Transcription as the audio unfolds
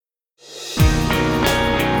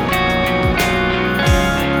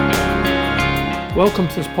Welcome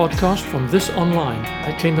to this podcast from This Online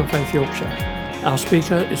at Kingdom Faith Yorkshire. Our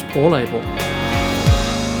speaker is Paul Abel.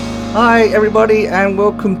 Hi everybody and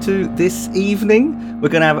welcome to this evening. We're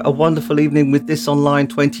going to have a wonderful evening with This Online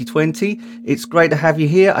 2020. It's great to have you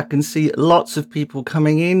here. I can see lots of people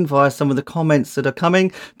coming in via some of the comments that are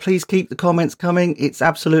coming. Please keep the comments coming. It's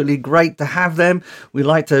absolutely great to have them. We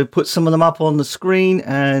like to put some of them up on the screen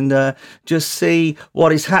and just see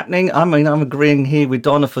what is happening. I'm agreeing here with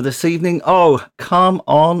Donna for this evening. Oh, come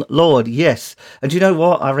on, Lord. Yes. And you know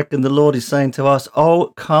what? I reckon the Lord is saying to us,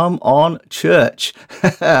 oh, come on, church.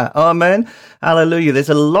 Amen. Hallelujah. There's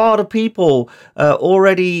a lot of people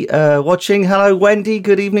already watching. Hello, Wendy.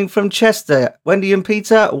 Good evening from Chester. Wendy and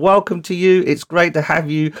Peter, welcome to you. It's great to have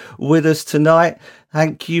you with us tonight.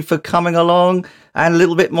 Thank you for coming along. And a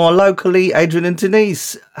little bit more locally, Adrian and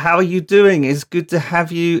Denise, how are you doing? It's good to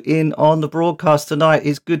have you in on the broadcast tonight.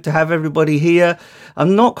 It's good to have everybody here.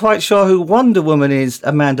 I'm not quite sure who Wonder Woman is,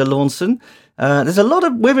 Amanda Lawson. There's a lot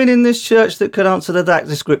of women in this church that could answer that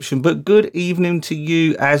description, but good evening to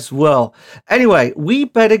you as well. Anyway, we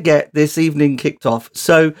better get this evening kicked off.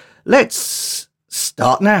 So let's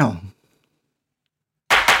start now.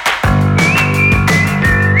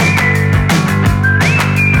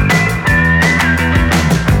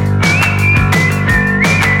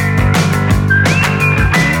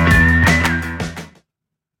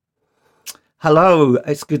 Hello,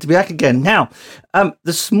 it's good to be back again. Now,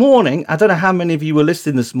 this morning, I don't know how many of you were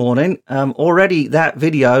listening this morning. Already that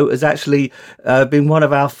video has actually been one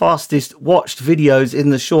of our fastest watched videos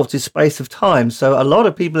in the shortest space of time. So a lot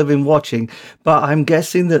of people have been watching, but I'm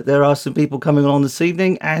guessing that there are some people coming on this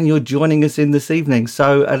evening and you're joining us in this evening.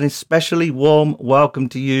 So an especially warm welcome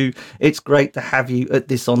to you. It's great to have you at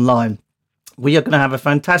This Online. We are going to have a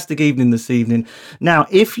fantastic evening this evening. Now,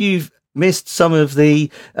 if you've missed some of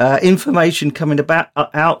the information coming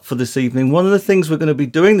out for this evening, one of the things we're going to be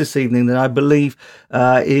doing this evening that I believe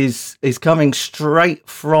is coming straight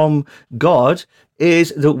from God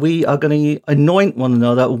is that we are going to anoint one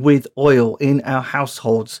another with oil in our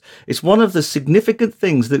households. It's one of the significant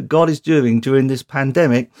things that God is doing during this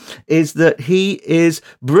pandemic is that he is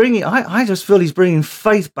bringing, I just feel he's bringing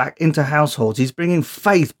faith back into households. He's bringing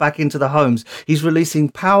faith back into the homes. He's releasing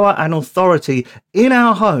power and authority in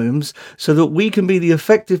our homes so that we can be the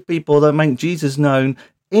effective people that make Jesus known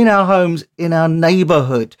in our homes, in our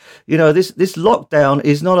neighborhood. You know, this lockdown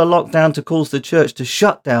is not a lockdown to cause the church to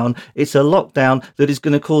shut down. It's a lockdown that is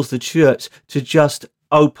going to cause the church to just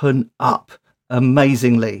open up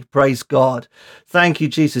amazingly. Praise God. Thank you,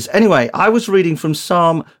 Jesus. Anyway, I was reading from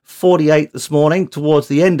Psalm 48 this morning towards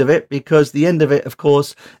the end of it, because the end of it, of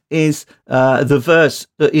course, is the verse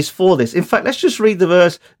that is for this. In fact, let's just read the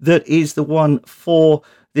verse that is the one for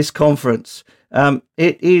this conference.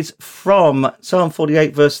 It is from Psalm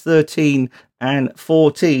 48, verse 13 and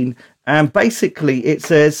 14. And basically it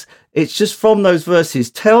says, it's just from those verses,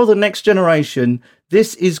 tell the next generation,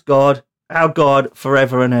 this is God, our God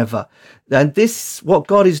forever and ever. And this, what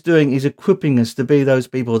God is doing is equipping us to be those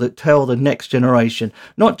people that tell the next generation,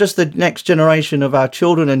 not just the next generation of our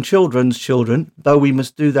children and children's children, though we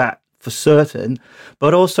must do that for certain,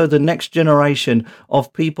 but also the next generation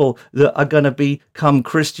of people that are going to become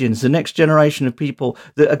Christians, the next generation of people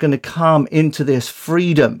that are going to come into this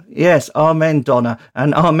freedom. Yes, amen, Donna,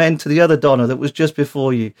 and amen to the other Donna that was just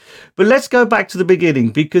before you. But let's go back to the beginning,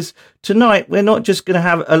 because tonight we're not just going to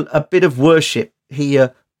have a bit of worship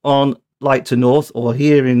here on Light to North or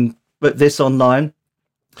here in This Online.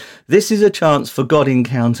 This is a chance for God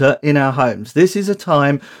encounter in our homes. This is a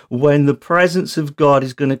time when the presence of God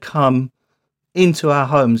is going to come into our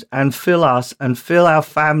homes and fill us and fill our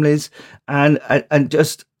families and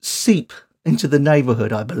just seep into the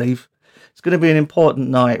neighborhood, I believe. It's going to be an important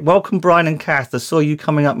night. Welcome, Brian and Kath. I saw you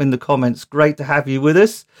coming up in the comments. Great to have you with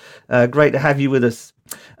us. Great to have you with us.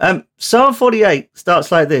 Psalm 48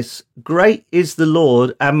 starts like this. Great is the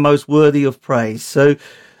Lord and most worthy of praise. So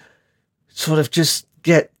sort of just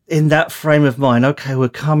get in that frame of mind. Okay, we're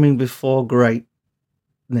coming before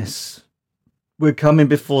greatness. We're coming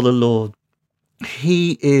before the Lord.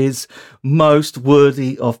 He is most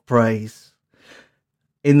worthy of praise.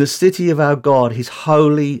 In the city of our God, his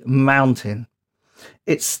holy mountain.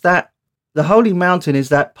 It's that the holy mountain is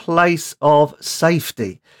that place of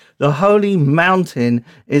safety. The holy mountain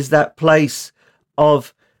is that place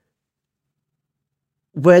of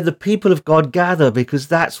where the people of God gather, because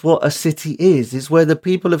that's what a city is where the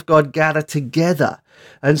people of God gather together.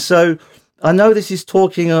 And so I know this is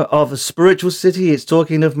talking of a spiritual city, it's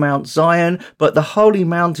talking of Mount Zion, but the holy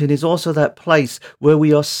mountain is also that place where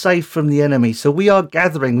we are safe from the enemy. So we are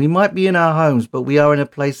gathering, we might be in our homes, but we are in a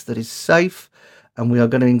place that is safe, and we are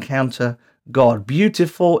going to encounter God,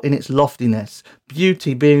 beautiful in its loftiness,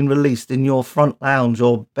 beauty being released in your front lounge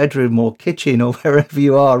or bedroom or kitchen or wherever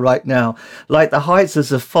you are right now. Like the heights of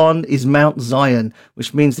Zaphon is Mount Zion,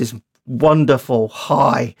 which means this wonderful,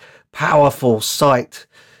 high, powerful sight.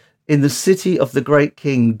 In the city of the great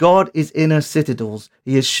king, God is in her citadels.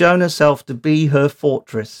 He has shown himself to be her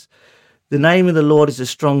fortress. The name of the Lord is a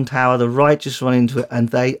strong tower. The righteous run into it and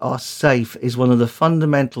they are safe, is one of the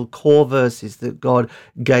fundamental core verses that God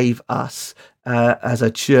gave us as a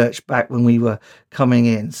church back when we were coming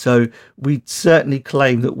in. So we certainly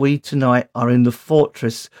claim that we tonight are in the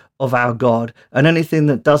fortress of our God, and anything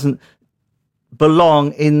that doesn't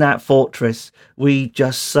belong in that fortress, we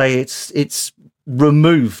just say it's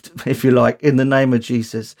removed, if you like, in the name of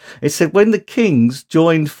Jesus. It said when the kings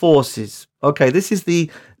joined forces. Okay, this is the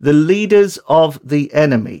leaders of the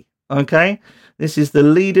enemy. Okay, this is the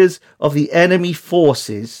leaders of the enemy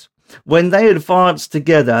forces. When they advanced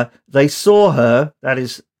together, they saw her, that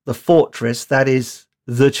is the fortress, that is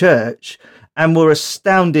the church, and were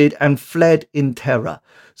astounded and fled in terror.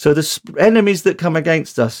 So the enemies that come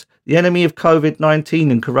against us, the enemy of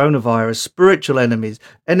COVID-19 and coronavirus, spiritual enemies,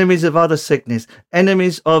 enemies of other sickness,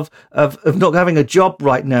 enemies of not having a job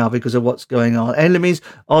right now because of what's going on, enemies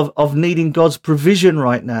of needing God's provision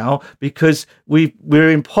right now because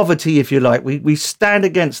we're in poverty, if you like. We stand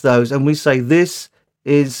against those and we say, this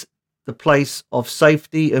is the place of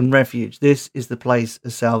safety and refuge. This is the place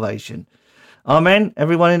of salvation. Amen.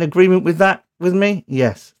 Everyone in agreement with that with me?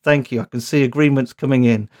 Yes. Thank you. I can see agreements coming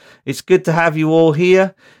in. It's good to have you all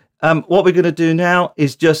here. What we're going to do now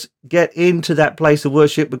is just get into that place of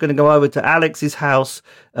worship. We're going to go over to Alex's house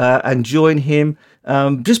and join him.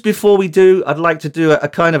 Just before we do, I'd like to do a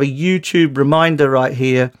kind of a YouTube reminder right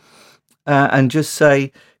here and just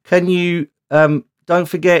say, can you don't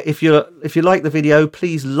forget, if you like the video,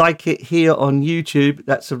 please like it here on YouTube.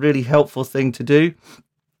 That's a really helpful thing to do.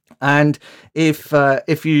 And if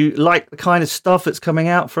you like the kind of stuff that's coming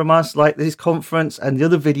out from us, like this conference and the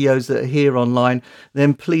other videos that are here online,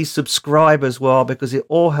 then please subscribe as well, because it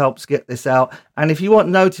all helps get this out. And if you want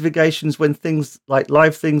notifications when things like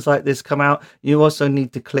live things like this come out, you also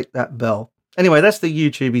need to click that bell. Anyway, that's the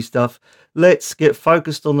YouTubey stuff. Let's get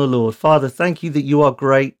focused on the Lord. Father, thank you that you are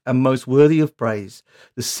great and most worthy of praise.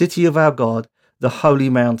 The city of our God, the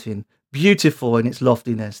holy mountain, beautiful in its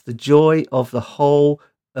loftiness, the joy of the whole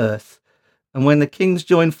earth. And when the kings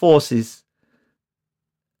join forces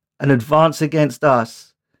and advance against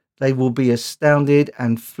us, they will be astounded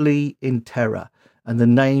and flee in terror, and the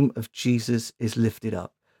name of Jesus is lifted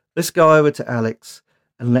up. Let's go over to Alex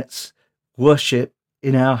and let's worship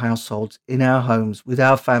in our households, in our homes, with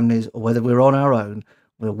our families, or whether we're on our own.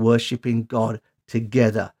 We're worshiping God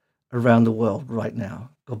together around the world right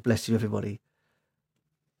now. God bless you, everybody.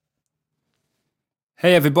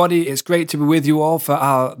 Hey everybody, it's great to be with you all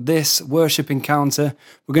for this worship encounter.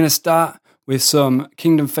 We're going to start with some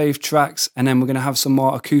Kingdom Faith tracks, and then we're going to have some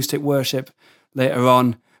more acoustic worship later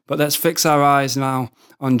on. But let's fix our eyes now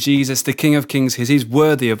on Jesus, the King of Kings, because he's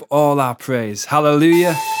worthy of all our praise.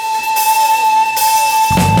 Hallelujah.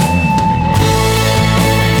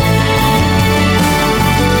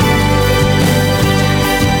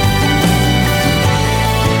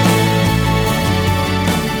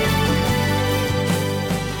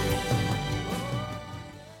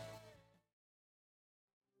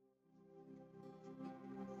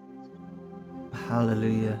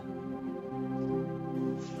 Hallelujah.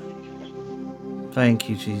 Thank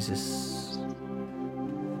you, Jesus.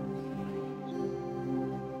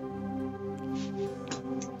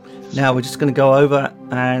 Now we're just going to go over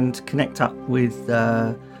and connect up with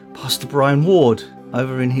Pastor Brian Ward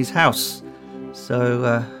over in his house.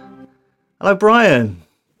 So, hello, Brian.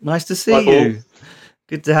 Nice to see you.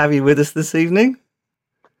 Good to have you with us this evening.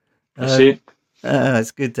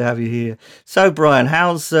 It's good to have you here. So, Brian,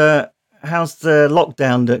 how's the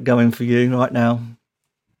lockdown going for you right now?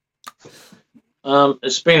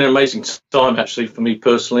 It's been an amazing time, actually, for me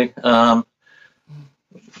personally. I've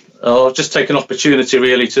just taken an opportunity,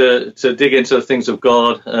 really, to dig into the things of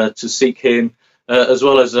God, to seek Him, as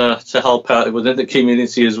well as to help out within the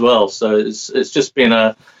community as well. So it's just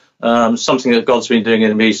been something that God's been doing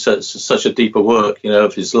in me, such a deeper work,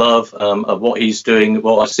 of His love, of what He's doing,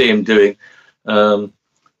 what I see Him doing.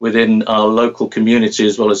 Within our local community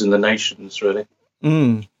as well as in the nations, really.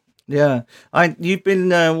 Yeah. You've been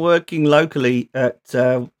working locally at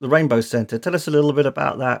the Rainbow Centre. Tell us a little bit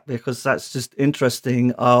about that, because that's just interesting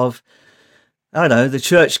the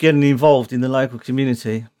church getting involved in the local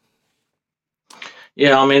community.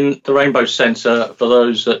 Yeah, I mean, the Rainbow Centre, for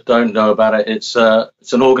those that don't know about it, it's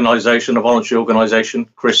an organisation, a voluntary organisation,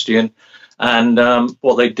 Christian, And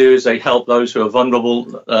what they do is they help those who are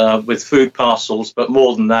vulnerable with food parcels, but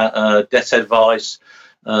more than that, debt advice,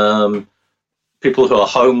 people who are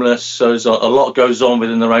homeless. So a lot goes on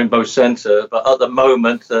within the Rainbow Centre. But at the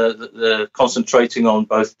moment, they're concentrating on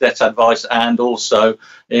both debt advice and also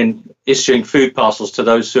in issuing food parcels to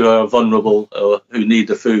those who are vulnerable or who need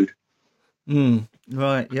the food.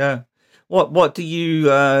 Right, yeah. What do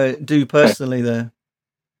you do personally there?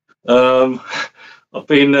 I've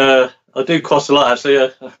been I do quite a lot actually.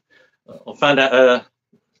 I found out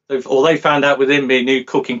they found out within me new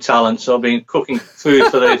cooking talent, so I've been cooking food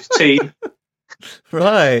for the team.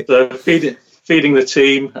 Right. So feeding the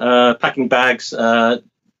team, packing bags,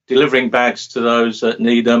 delivering bags to those that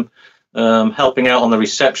need them, helping out on the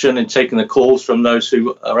reception and taking the calls from those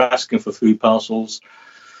who are asking for food parcels.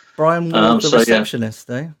 Brian Ward, the receptionist,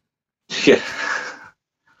 eh? Yeah.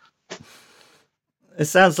 It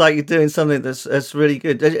sounds like you're doing something that's really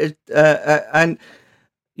good. And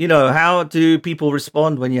how do people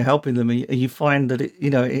respond when you're helping them? You find that it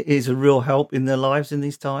is a real help in their lives in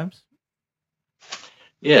these times?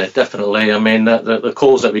 Yeah, definitely. I mean, the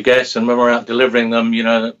calls that we get, and when we're out delivering them,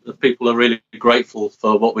 the people are really grateful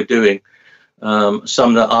for what we're doing. Some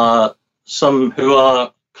who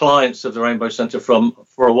are clients of the Rainbow Centre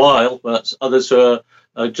for a while, but others who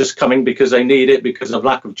are just coming because they need it because of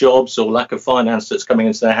lack of jobs or lack of finance that's coming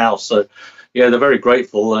into their house. So, yeah, they're very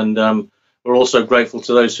grateful, and we're also grateful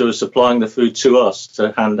to those who are supplying the food to us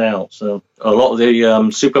to hand out. So a lot of the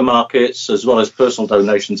supermarkets as well as personal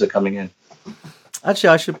donations are coming in. Actually,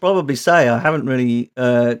 I should probably say I haven't really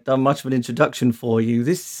done much of an introduction for you.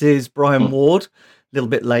 This is Brian Ward. A little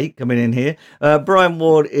bit late coming in here. Brian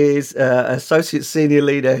Ward is Associate Senior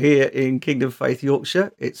Leader here in Kingdom Faith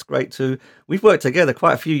Yorkshire. It's great we've worked together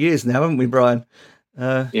quite a few years now, haven't we, Brian?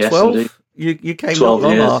 Yes, 12? Indeed. You came 12 not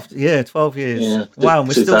long years. after. Yeah, 12 years. Yeah, wow,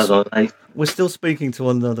 and we're still speaking to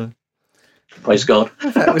one another. Praise God.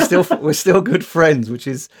 In fact, we're still good friends, which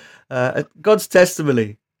is God's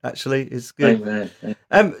testimony. Actually, it's good.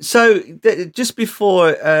 Amen. So just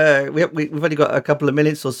before we've only got a couple of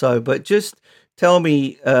minutes or so, but just tell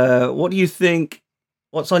me, what do you think?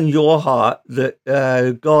 What's on your heart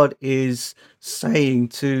that God is saying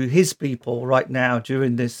to His people right now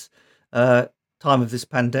during this time of this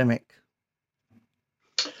pandemic?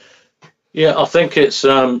 Yeah, I think it's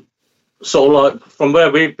sort of like from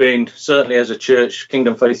where we've been, certainly as a church,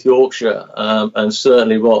 Kingdom Faith Yorkshire, and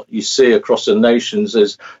certainly what you see across the nations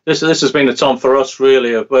is this has been a time for us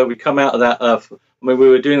really of where we come out of that. We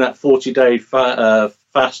were doing that 40-day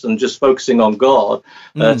fast and just focusing on God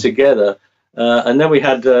together, and then we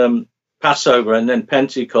had Passover and then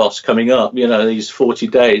Pentecost coming up. These 40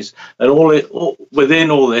 days, and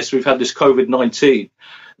within all this, we've had this COVID-19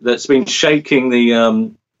 that's been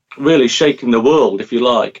shaking really shaking the world, if you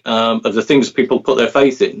like, of the things people put their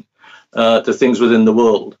faith in, to things within the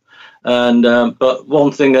world. And but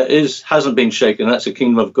one thing that hasn't been shaken, that's the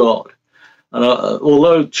kingdom of God. And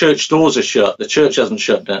although church doors are shut, the church hasn't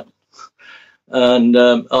shut down. And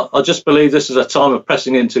I just believe this is a time of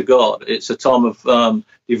pressing into God. It's a time of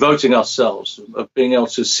devoting ourselves, of being able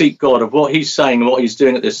to seek God, of what He's saying and what He's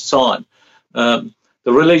doing at this time.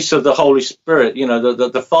 The release of the Holy Spirit,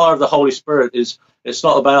 the fire of the Holy Spirit it's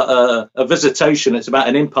not about a visitation, it's about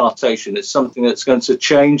an impartation. It's something that's going to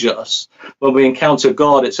change us. When we encounter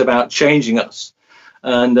God, it's about changing us.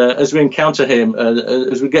 And as we encounter Him,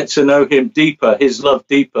 as we get to know Him deeper, His love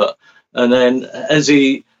deeper, and then as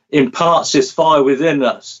He imparts His fire within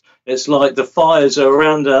us, it's like the fires are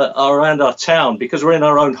around our town because we're in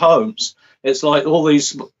our own homes. It's like all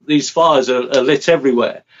these fires are lit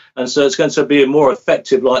everywhere. And so it's going to be more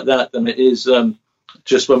effective like that than it is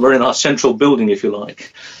just when we're in our central building, if you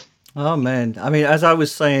like. Oh, man. I mean, as I was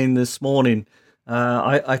saying this morning,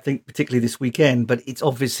 I think particularly this weekend, but it's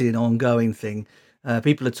obviously an ongoing thing.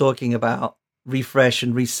 People are talking about refresh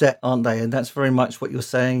and reset, aren't they? And that's very much what you're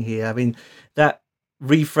saying here. I mean, that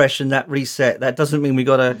refresh and that reset, that doesn't mean we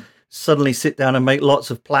got to suddenly sit down and make lots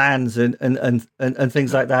of plans and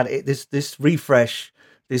things like that. This refresh,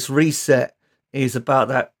 this reset is about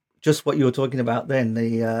that, just what you were talking about then,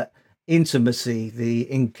 the intimacy,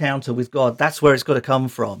 the encounter with God. That's where it's got to come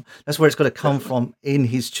from. That's where it's got to come from in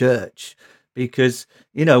His church, because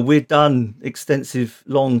we're done extensive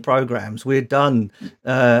long programs. We're done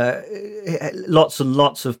lots and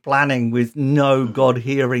lots of planning with no God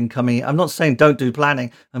hearing coming. I'm not saying don't do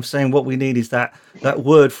planning. I'm saying what we need is that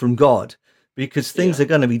word from God, because things are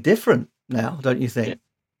going to be different now, don't you think? Yeah.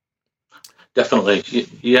 Definitely.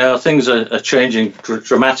 Yeah, things are changing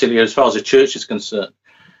dramatically as far as the church is concerned.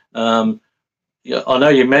 I know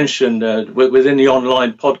you mentioned within the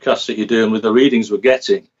online podcast that you're doing with the readings we're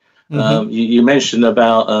getting, You mentioned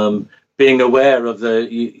about being aware of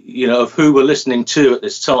of who we're listening to at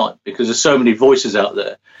this time, because there's so many voices out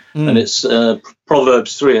there. And it's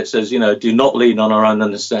Proverbs 3. It says, do not lean on our own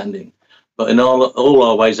understanding, but in all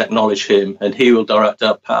our ways acknowledge him, and he will direct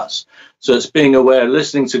our paths. So it's being aware,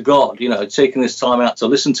 listening to God, taking this time out to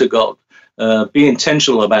listen to God, be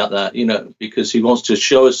intentional about that, because he wants to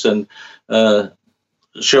show us and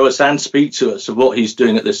speak to us of what he's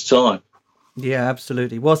doing at this time. Yeah,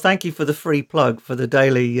 absolutely. Well, thank you for the free plug for the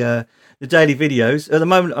daily videos. At the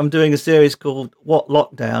moment, I'm doing a series called What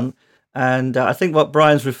Lockdown, and I think what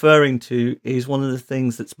Brian's referring to is one of the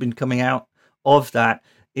things that's been coming out of that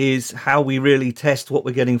is how we really test what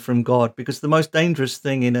we're getting from God, because the most dangerous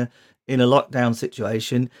thing in a lockdown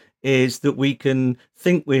situation is that we can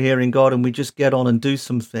think we're hearing God and we just get on and do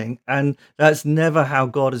something, and that's never how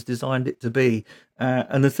God has designed it to be.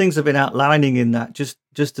 And the things I've been outlining in that, just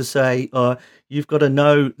to say, you've got to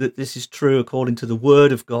know that this is true according to the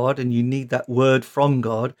Word of God, and you need that Word from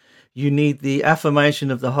God. You need the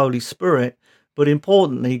affirmation of the Holy Spirit, but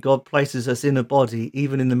importantly, God places us in a body,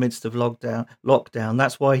 even in the midst of lockdown.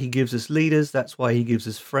 That's why he gives us leaders. That's why he gives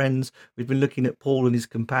us friends. We've been looking at Paul and his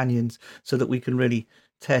companions so that we can really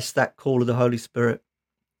test that call of the Holy Spirit.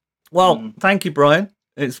 Well, thank you, Brian.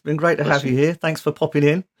 It's been great to have you here. Thanks for popping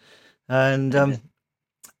in. And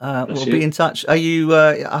we'll be in touch. Are you?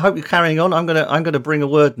 I hope you're carrying on. I'm gonna bring a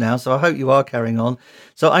word now. So I hope you are carrying on.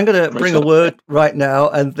 So I'm gonna bring a word right now,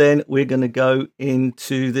 and then we're gonna go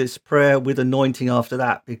into this prayer with anointing after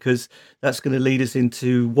that, because that's going to lead us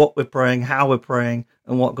into what we're praying, how we're praying,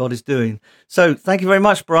 and what God is doing. So thank you very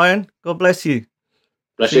much, Brian. God bless you.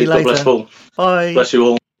 Bless you. God bless Paul. Bye. Bless you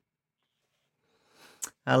all.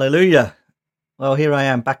 Hallelujah. Well, here I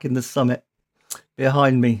am back in the summit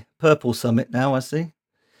behind me. Purple summit now, I see.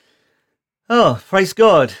 Oh, praise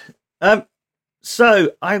God.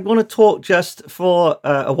 So I want to talk just for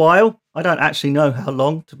a while. I don't actually know how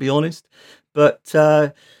long, to be honest. But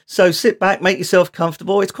so sit back, make yourself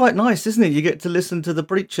comfortable. It's quite nice, isn't it? You get to listen to the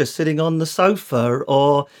preacher sitting on the sofa,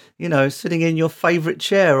 or, sitting in your favorite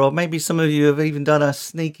chair. Or maybe some of you have even done a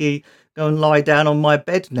sneaky go and lie down on my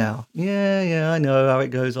bed now. Yeah, I know how it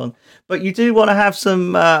goes on. But you do want to have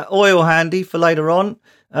some oil handy for later on.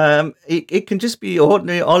 It can just be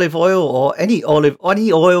ordinary olive oil, or any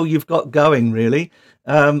oil you've got going, really.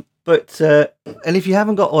 And if you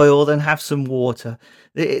haven't got oil, then have some water.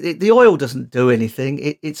 The oil doesn't do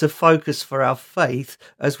anything. It's a focus for our faith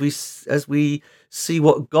as we see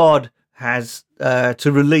what God has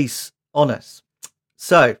to release on us.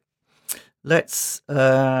 So let's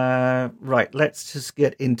just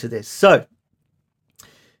get into this. So,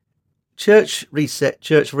 church reset,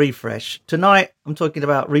 church refresh. Tonight, I'm talking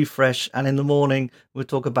about refresh, and in the morning, we'll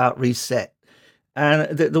talk about reset.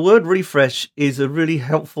 And the word refresh is a really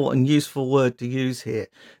helpful and useful word to use here,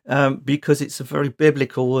 because it's a very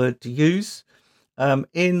biblical word to use.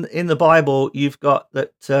 In the Bible, you've got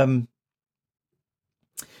that.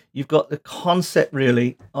 You've got the concept,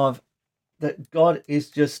 really, of that God is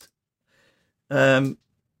just. When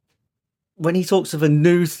he talks of a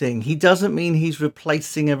new thing, he doesn't mean he's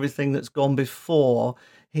replacing everything that's gone before.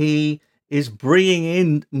 He is bringing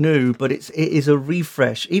in new, but it is a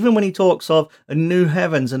refresh. Even when he talks of a new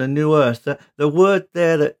heavens and a new earth, the word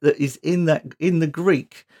there that is in the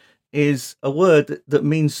Greek is a word that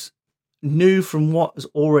means new from what has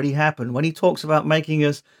already happened. When he talks about making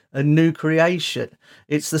us a new creation,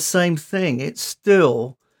 it's the same thing. It's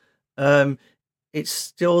still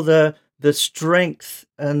the strength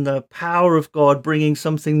and the power of God bringing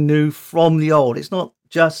something new from the old. It's not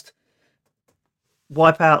just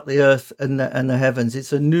wipe out the earth and the heavens.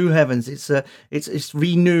 It's a new heavens. It's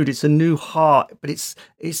renewed. It's a new heart. But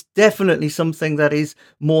it's definitely something that is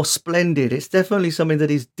more splendid. It's definitely something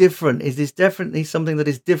that is different. It is definitely something that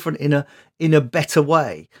is different in a better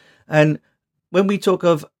way. And when we talk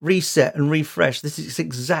of reset and refresh, this is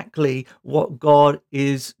exactly what God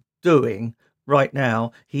is doing right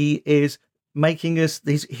now. He is making us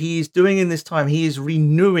he is doing in this time. He is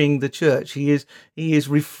renewing the church. He is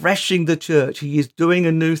refreshing the church. He is doing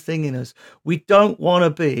a new thing in us. We don't want to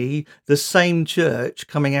be the same church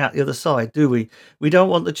coming out the other side, do we? We don't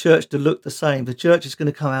want the church to look the same. The church is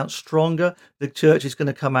going to come out stronger. The church is going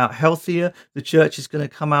to come out healthier. The church is going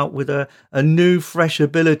to come out with a new, fresh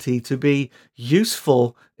ability to be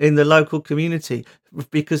useful in the local community,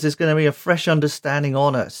 because there's going to be a fresh understanding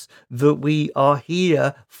on us that we are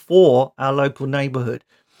here for our local neighborhood.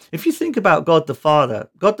 If you think about God the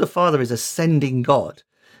Father is a sending God.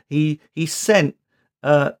 He sent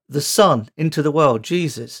the Son into the world,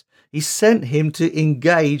 Jesus. He sent him to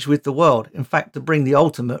engage with the world. In fact, to bring the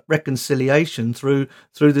ultimate reconciliation through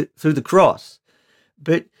the cross.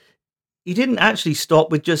 But he didn't actually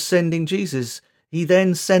stop with just sending Jesus. He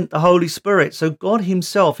then sent the Holy Spirit. So God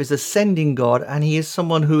himself is a sending God, and he is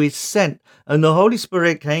someone who is sent. And the Holy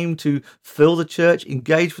Spirit came to fill the church,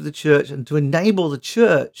 engage with the church, and to enable the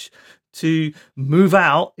church to move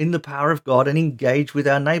out in the power of God and engage with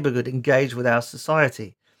our neighborhood, engage with our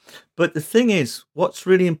society. But the thing is, what's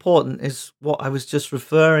really important is what I was just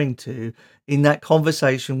referring to in that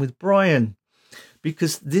conversation with Brian.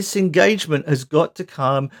 Because this engagement has got to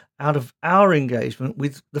come out of our engagement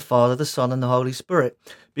with the Father, the Son, and the Holy Spirit.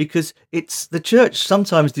 Because it's the church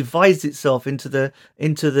sometimes divides itself into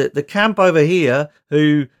the camp over here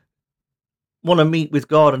who want to meet with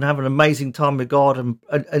God and have an amazing time with God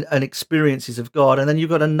and experiences of God. And then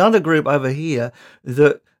you've got another group over here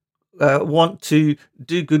that want to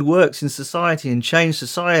do good works in society and change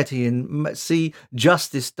society and see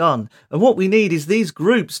justice done. And what we need is these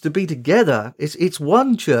groups to be together. It's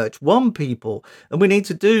one church, one people, and we need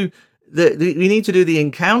to do the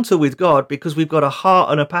encounter with God because we've got a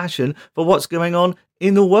heart and a passion for what's going on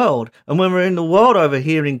in the world. And when we're in the world over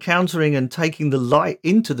here, encountering and taking the light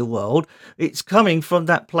into the world, it's coming from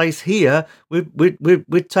that place here.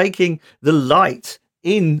 We're taking the light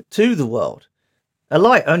into the world. A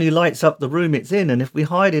light only lights up the room it's in, and if we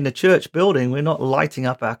hide in a church building, we're not lighting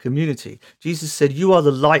up our community. Jesus said, "You are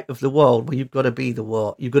the light of the world." Well, you've got to be the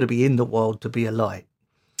world. You've got to be in the world to be a light.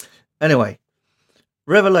 Anyway,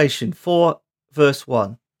 Revelation 4, verse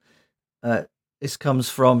 1. This comes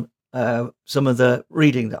from some of the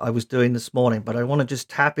reading that I was doing this morning, but I want to just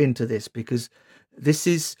tap into this because this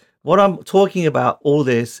is what I'm talking about. All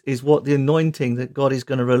this is what the anointing that God is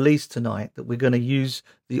going to release tonight, that we're going to use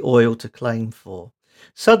the oil to claim for.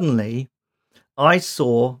 Suddenly, I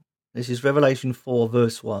saw, this is Revelation 4,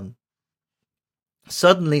 verse 1.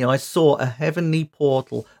 Suddenly, I saw a heavenly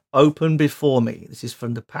portal open before me. This is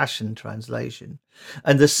from the Passion Translation.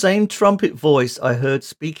 And the same trumpet voice I heard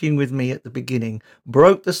speaking with me at the beginning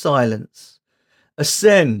broke the silence.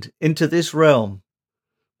 Ascend into this realm.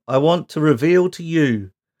 I want to reveal to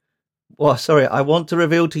you what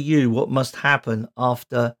must happen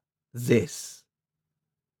after this.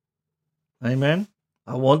 Amen.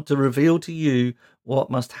 I want to reveal to you what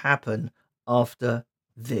must happen after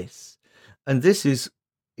this. And this is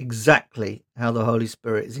exactly how the Holy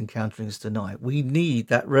Spirit is encountering us tonight. We need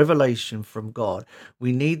that revelation from God.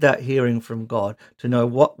 We need that hearing from God to know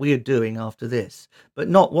what we are doing after this. But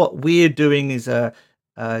not what we're doing is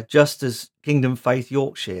just as Kingdom Faith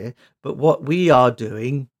Yorkshire, but what we are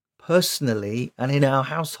doing personally and in our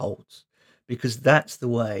households, because that's the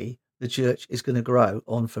way the church is going to grow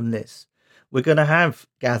on from this. We're going to have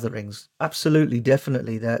gatherings, absolutely,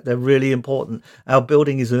 definitely. They're really important. Our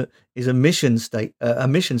building is a mission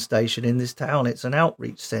station in this town. It's an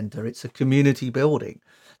outreach center. It's a community building.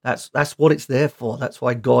 That's what it's there for. That's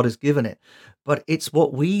why God has given it. But it's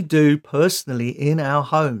what we do personally in our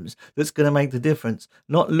homes that's going to make the difference.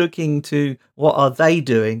 Not looking to what are they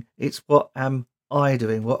doing. It's what am I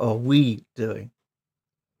doing? What are we doing?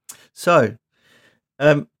 So,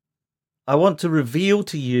 I want to reveal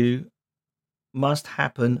to you must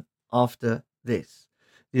happen after this.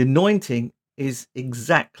 The anointing is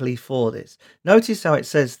exactly for this. Notice how it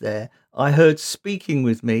says there, I heard speaking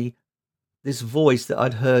with me this voice that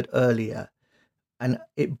I'd heard earlier, and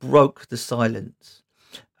it broke the silence.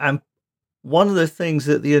 And one of the things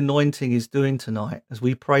that the anointing is doing tonight, as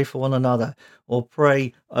we pray for one another or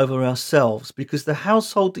pray over ourselves, because the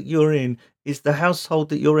household that you're in is the household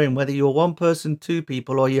that you're in, whether you're one person, two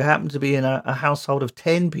people, or you happen to be in a household of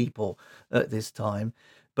 10 people at this time.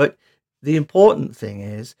 But the important thing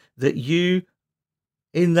is that you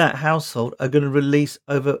in that household are going to release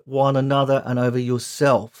over one another and over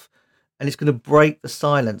yourself. And it's going to break the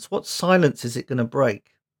silence. What silence is it going to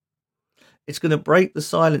break? It's going to break the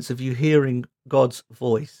silence of you hearing God's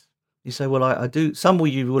voice. You say, well, I do. Some of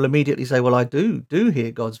you will immediately say, well, I do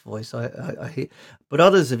hear God's voice. I hear. But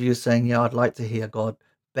others of you are saying, yeah, I'd like to hear God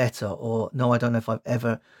better. Or no, I don't know if I've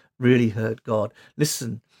ever really heard God.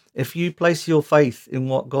 Listen, if you place your faith in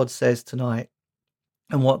what God says tonight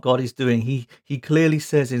and what God is doing, he clearly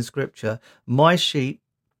says in Scripture, my sheep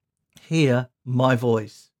hear my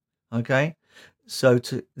voice. Okay? So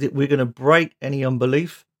we're going to break any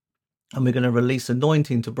unbelief, and we're going to release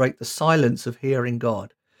anointing to break the silence of hearing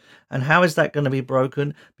God. And how is that going to be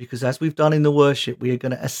broken? Because as we've done in the worship, we are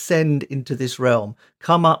going to ascend into this realm.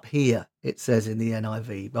 Come up here, it says in the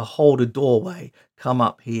NIV. Behold a doorway, come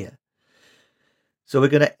up here. So we're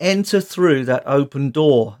going to enter through that open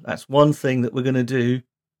door. That's one thing that we're going to do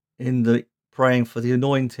in the praying for the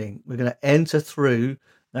anointing. We're going to enter through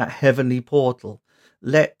that heavenly portal.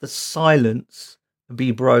 Let the silence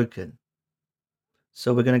be broken.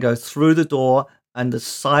 So we're going to go through the door, and the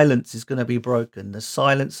silence is going to be broken. The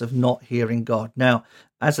silence of not hearing God. Now,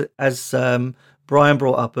 as Brian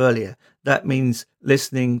brought up earlier, that means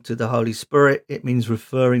listening to the Holy Spirit. It means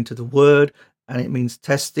referring to the Word, and it means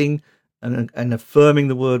testing and affirming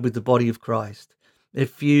the Word with the body of Christ.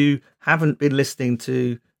 If you haven't been listening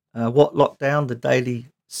to What Lockdown, the daily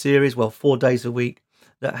series, 4 days a week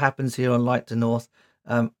that happens here on Light to North,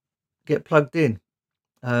 get plugged in.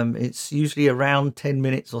 It's usually around 10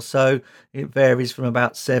 minutes or so. It varies from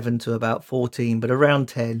about 7 to about 14, but around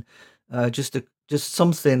 10. Just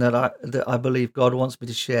something that I believe God wants me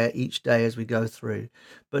to share each day as we go through.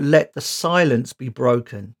 But let the silence be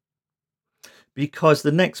broken, because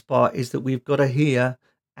the next part is that we've got to hear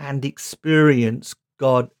and experience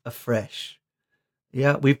God afresh.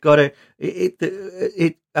 Yeah, we've got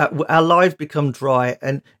to. Our lives become dry,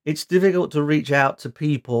 and it's difficult to reach out to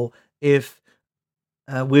people if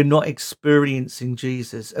we're not experiencing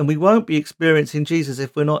Jesus. And we won't be experiencing Jesus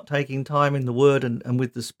if we're not taking time in the Word and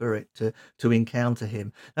with the Spirit to encounter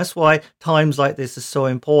him. That's why times like this are so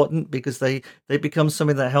important, because they become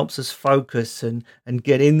something that helps us focus and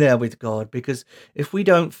get in there with God. Because if we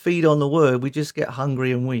don't feed on the Word, we just get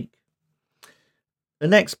hungry and weak. The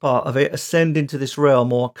next part of it, ascend into this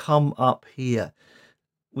realm or come up here.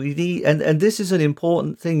 We need, and this is an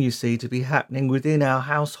important thing, you see, to be happening within our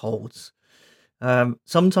households.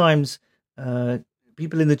 Sometimes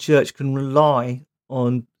people in the church can rely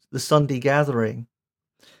on the Sunday gathering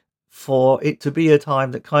for it to be a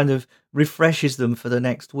time that kind of refreshes them for the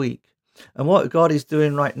next week. And what God is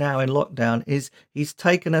doing right now in lockdown is he's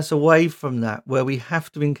taken us away from that, where we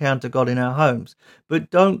have to encounter God in our homes. But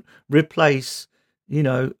don't replace,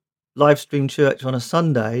 live stream church on a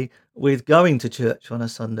Sunday with going to church on a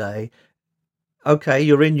Sunday. Okay,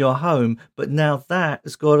 you're in your home, but now that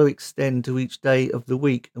has got to extend to each day of the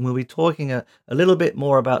week. And we'll be talking a little bit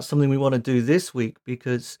more about something we want to do this week,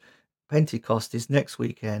 because Pentecost is next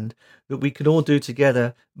weekend, that we can all do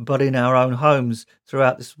together, but in our own homes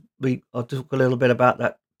throughout this week. I'll talk a little bit about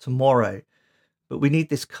that tomorrow. But we need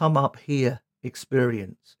this come up here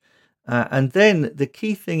experience. And then the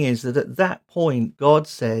key thing is that at that point, God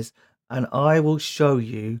says, and I will show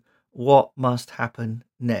you what must happen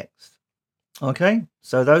next. Okay,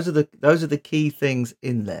 so those are the key things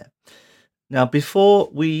in there. Now, before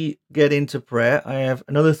we get into prayer, I have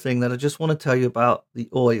another thing that I just want to tell you about the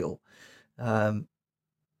oil.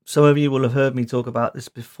 Some of you will have heard me talk about this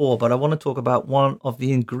before, but I want to talk about one of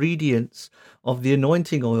the ingredients of the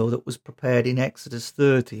anointing oil that was prepared in Exodus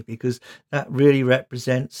 30, because that really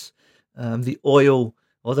represents the oil.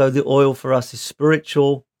 Although the oil for us is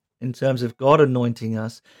spiritual in terms of God anointing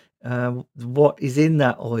us, what is in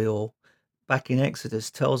that oil back in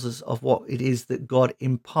Exodus tells us of what it is that God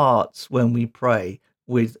imparts when we pray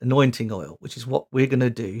with anointing oil, which is what we're going to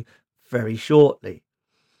do very shortly.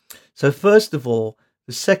 So first of all,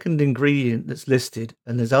 the second ingredient that's listed,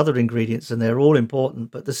 and there's other ingredients and they're all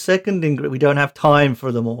important, but the second ingredient, we don't have time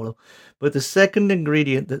for them all, but the second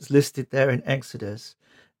ingredient that's listed there in Exodus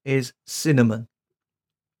is cinnamon.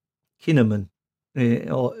 Cinnamon in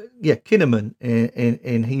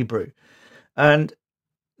Hebrew. And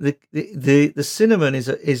the cinnamon is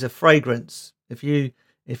a fragrance. If you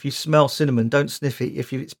smell cinnamon, don't sniff it.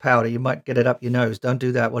 If it's powder, you might get it up your nose. Don't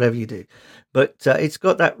do that, whatever you do. But it's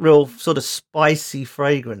got that real sort of spicy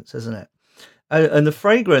fragrance, isn't it? And the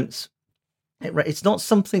fragrance, it's not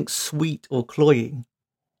something sweet or cloying.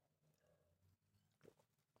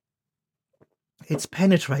 It's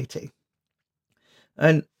penetrating.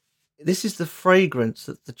 And this is the fragrance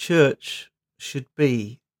that the church should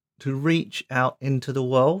be, to reach out into the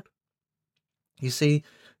world. You see,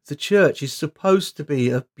 the church is supposed to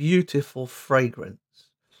be a beautiful fragrance.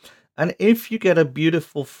 And if you get a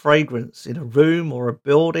beautiful fragrance in a room or a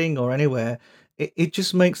building or anywhere, it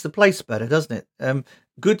just makes the place better, doesn't it?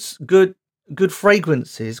 Good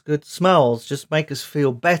fragrances, good smells just make us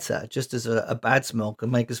feel better, just as a bad smell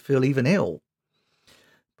can make us feel even ill.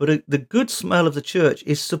 But the good smell of the church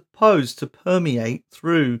is supposed to permeate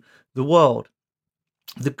through the world.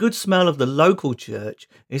 The good smell of the local church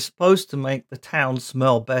is supposed to make the town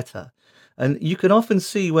smell better. And you can often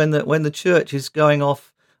see when the church is going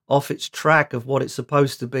off its track of what it's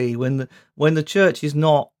supposed to be, when the church is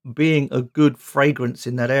not being a good fragrance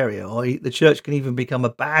in that area, or the church can even become a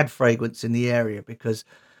bad fragrance in the area because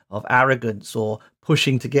of arrogance or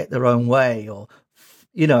pushing to get their own way, or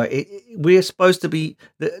we're supposed to be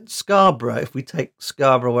Scarborough. If we take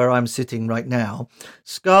Scarborough, where I'm sitting right now,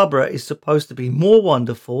 Scarborough is supposed to be more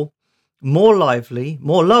wonderful, more lively,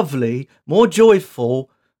 more lovely, more joyful,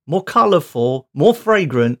 more colourful, more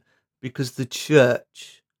fragrant, because the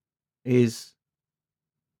church is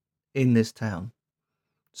in this town.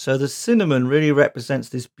 So the cinnamon really represents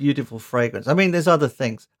this beautiful fragrance. I mean, there's other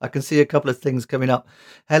things. I can see a couple of things coming up.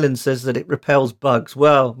 Helen says that it repels bugs.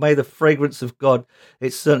 Well, may the fragrance of God,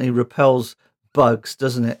 it certainly repels bugs,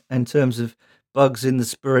 doesn't it? In terms of bugs in the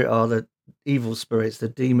spirit are the evil spirits, the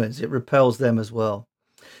demons. It repels them as well.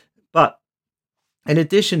 But in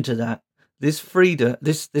addition to that, this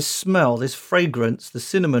smell, this fragrance, the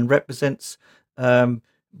cinnamon represents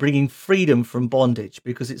bringing freedom from bondage,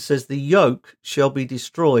 because it says the yoke shall be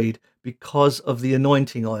destroyed because of the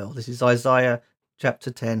anointing oil. This is Isaiah chapter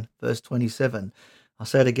 10, verse 27. I'll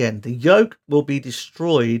say it again. The yoke will be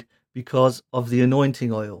destroyed because of the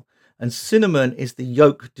anointing oil. And cinnamon is the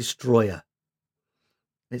yoke destroyer.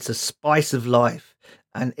 It's a spice of life.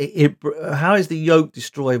 And how is the yoke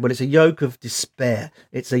destroyed? Well, it's a yoke of despair.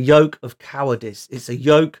 It's a yoke of cowardice. It's a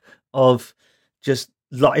yoke of just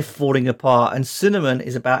life falling apart. And cinnamon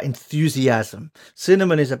is about enthusiasm.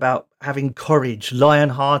 Cinnamon is about having courage,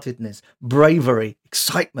 lion-heartedness, bravery,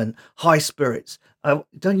 excitement, high spirits.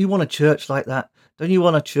 Don't you want a church like that? Don't you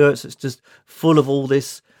want a church that's just full of all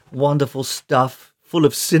this wonderful stuff, full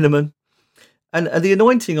of cinnamon? And the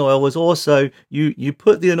anointing oil was also, you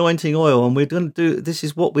put the anointing oil, and we're going to do, this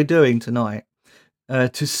is what we're doing tonight,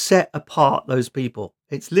 to set apart those people.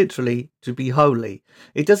 It's literally to be holy.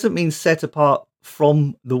 It doesn't mean set apart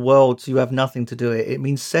from the world so you have nothing to do it. It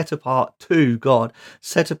means set apart to God,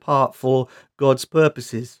 set apart for God's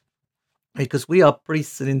purposes, because we are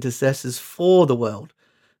priests and intercessors for the world,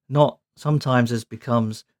 not sometimes as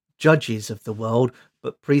becomes judges of the world,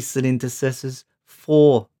 but priests and intercessors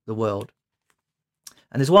for the world.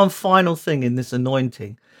 And there's one final thing in this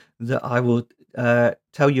anointing that I will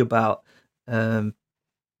tell you about.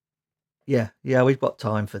 Yeah, we've got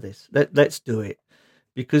time for this. Let's do it.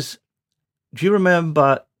 Because do you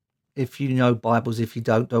remember, if you know Bibles, if you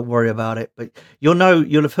don't worry about it, but you'll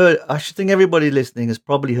have heard, I should think everybody listening has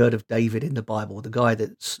probably heard of David in the Bible, the guy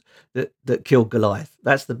that killed Goliath.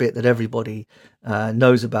 That's the bit that everybody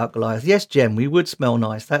knows about Goliath. Yes, Jem, we would smell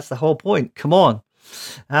nice. That's the whole point. Come on.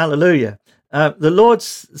 Hallelujah.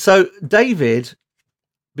 So David,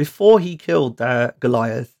 before he killed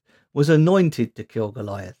Goliath, was anointed to kill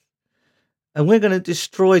Goliath. And we're going to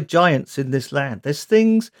destroy giants in this land. There's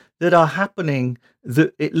things that are happening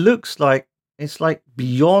that it looks like it's like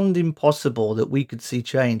beyond impossible that we could see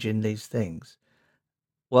change in these things.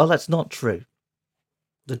 Well, that's not true.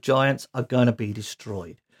 The giants are going to be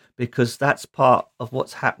destroyed, because that's part of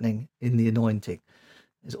what's happening in the anointing.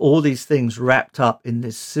 There's all these things wrapped up in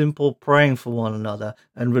this simple praying for one another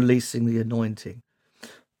and releasing the anointing.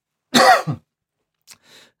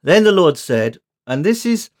 Then the Lord said, and this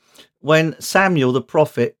is when Samuel the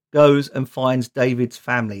prophet goes and finds David's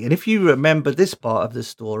family. And if you remember this part of the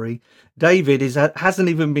story, David hasn't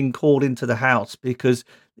even been called into the house, because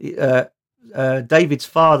David's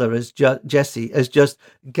father, Jesse, has just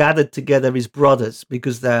gathered together his brothers,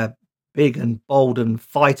 because they're big and bold and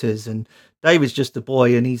fighters, and David's just a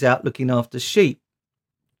boy and he's out looking after sheep.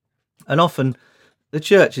 And often the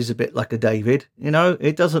church is a bit like a David,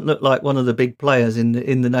 it doesn't look like one of the big players in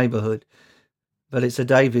the neighborhood, but it's a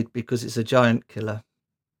David because it's a giant killer.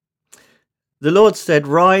 The Lord said,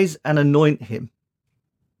 rise and anoint him.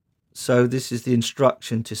 So this is the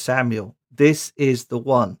instruction to Samuel. This is the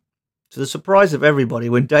one. To the surprise of everybody,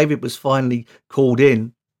 when David was finally called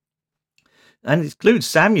in, and it includes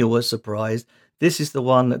Samuel was surprised, this is the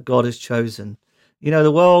one that God has chosen.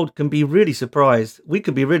 The world can be really surprised. We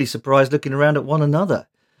could be really surprised looking around at one another.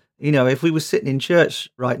 If we were sitting in church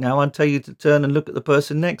right now, I'd tell you to turn and look at the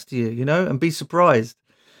person next to you, and be surprised.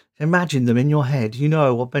 Imagine them in your head.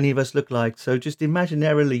 What many of us look like. So just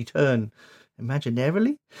imaginarily turn.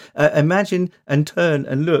 Imaginarily? Imagine and turn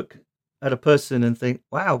and look at a person and think,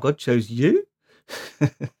 wow, God chose you?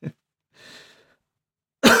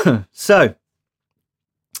 So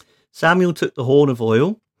Samuel took the horn of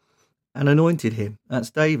oil and anointed him.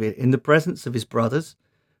 That's David, in the presence of his brothers.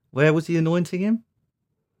 Where was he anointing him?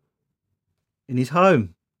 In his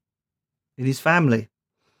home, in his family.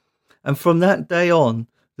 And from that day on,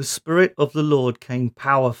 the Spirit of the Lord came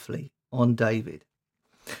powerfully on David.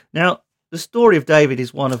 Now, the story of David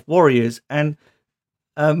is one of warriors, and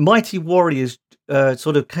mighty warriors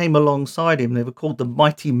sort of came alongside him. They were called the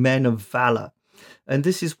mighty men of valor. And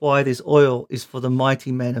this is why this oil is for the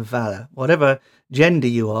mighty men of valor. Whatever gender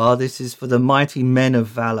you are, this is for the mighty men of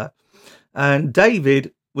valor. And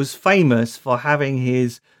David was famous for having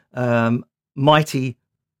his mighty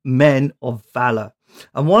men of valor.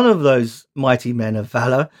 And one of those mighty men of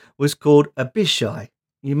valor was called Abishai.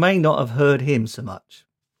 You may not have heard him so much.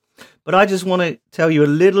 But I just want to tell you a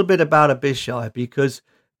little bit about Abishai, because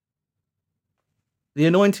the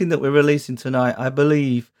anointing that we're releasing tonight, I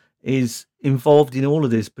believe, is involved in all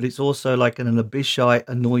of this, but it's also like an Abishai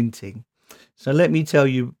anointing. So let me tell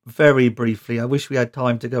you very briefly. I wish we had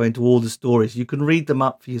time to go into all the stories. You can read them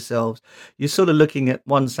up for yourselves. You're sort of looking at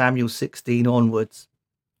 1 Samuel 16 onwards.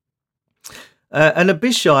 And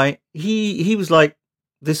Abishai, he was like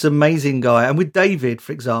this amazing guy. And with David,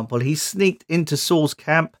 for example, he sneaked into Saul's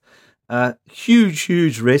camp,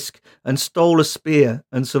 huge risk, and stole a spear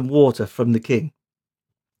and some water from the king.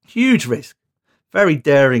 Huge risk. Very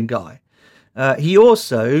daring guy. He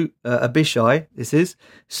also, Abishai,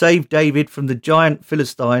 saved David from the giant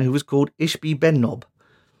Philistine who was called Ishbi-Benob.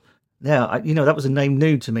 Now, that was a name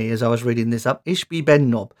new to me as I was reading this up,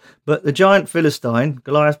 Ishbi-Benob. But the giant Philistine,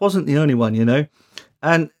 Goliath, wasn't the only one,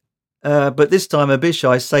 And but this time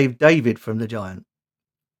Abishai saved David from the giant.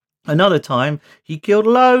 Another time, he killed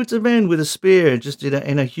loads of men with a spear, just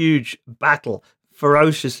in a huge battle,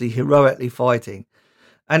 ferociously, heroically fighting.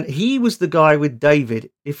 And he was the guy with David,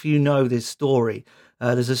 if you know this story.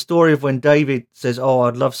 There's a story of when David says,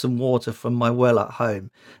 I'd love some water from my well at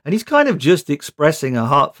home. And he's kind of just expressing a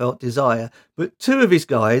heartfelt desire. But two of his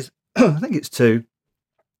guys, I think it's two,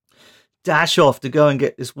 dash off to go and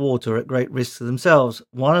get this water at great risk to themselves.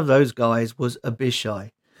 One of those guys was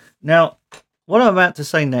Abishai. Now, what I'm about to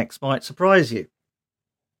say next might surprise you,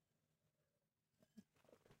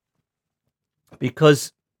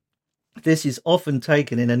 because this is often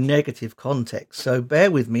taken in a negative context. So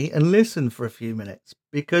bear with me and listen for a few minutes,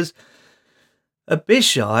 because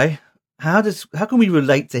Abishai, how can we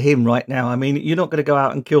relate to him right now? I mean, you're not going to go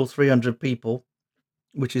out and kill 300 people,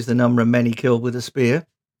 which is the number of men he killed with a spear.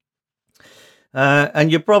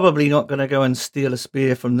 And you're probably not going to go and steal a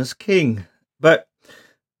spear from this king. But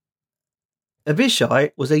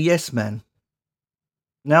Abishai was a yes man.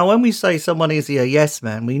 Now, when we say someone is a yes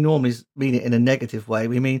man, we normally mean it in a negative way.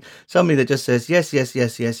 We mean somebody that just says yes,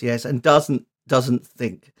 and doesn't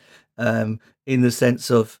think, in the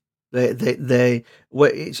sense of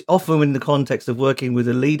it's often in the context of working with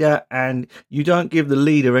a leader, and you don't give the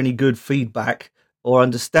leader any good feedback or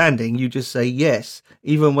understanding. You just say yes,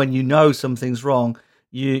 even when you know something's wrong.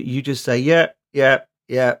 You just say yeah.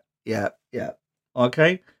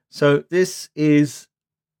 Okay, so this is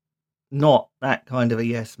not that kind of a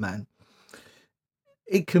yes man.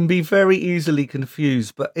 It can be very easily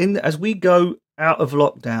confused, but as we go out of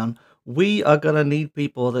lockdown, we are going to need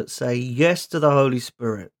people that say yes to the Holy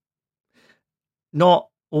Spirit. Not,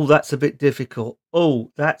 that's a bit difficult.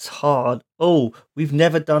 That's hard. We've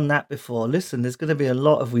never done that before. Listen, there's going to be a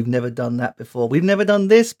lot of we've never done that before. We've never done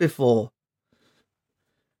this before.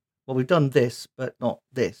 Well, we've done this, but not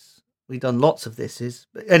this. We've done lots of thises.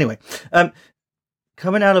 But anyway,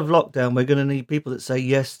 coming out of lockdown, we're going to need people that say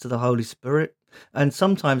yes to the Holy Spirit. And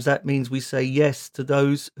sometimes that means we say yes to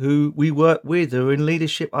those who we work with, who are in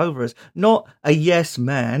leadership over us. Not a yes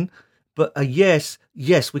man, but a yes,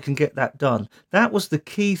 we can get that done. That was the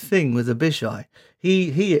key thing with Abishai.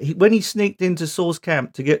 He when he sneaked into Saul's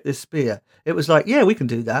camp to get this spear, it was like, yeah, we can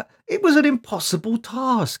do that. It was an impossible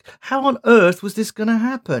task. How on earth was this going to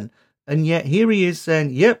happen? And yet here he is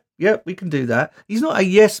saying, yep, we can do that. He's not a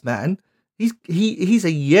yes man. He's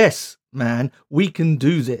a yes man. We can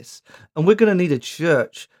do this. And we're going to need a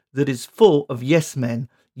church that is full of yes men.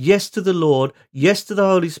 Yes to the Lord. Yes to the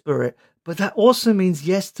Holy Spirit. But that also means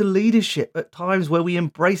yes to leadership at times where we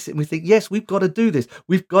embrace it and we think, yes, we've got to do this.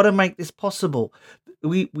 We've got to make this possible.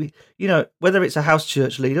 We whether it's a house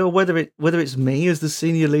church leader or whether it's me as the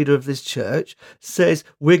senior leader of this church says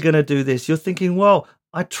we're going to do this. You're thinking, well,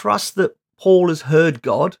 I trust that Paul has heard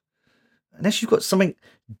God. Unless you've got something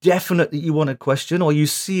definite that you want to question or you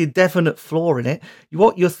see a definite flaw in it,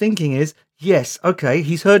 what you're thinking is, yes, okay,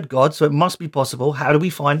 he's heard God, so it must be possible. How do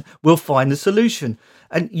we'll find the solution?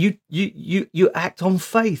 And you act on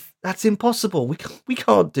faith. That's impossible. We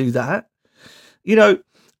can't do that.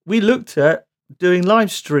 We looked at doing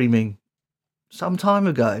live streaming some time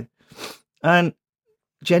ago, and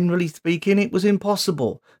generally speaking, it was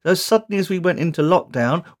impossible. So suddenly as we went into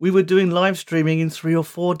lockdown, we were doing live streaming in 3 or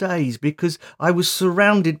 4 days because I was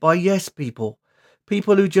surrounded by yes people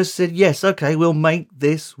who just said, yes, okay, we'll make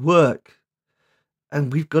this work.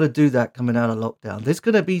 And we've got to do that coming out of lockdown. There's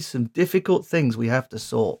going to be some difficult things we have to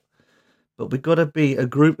sort, but we've got to be a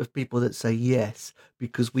group of people that say yes,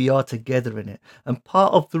 because we are together in it. And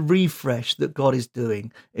part of the refresh that God is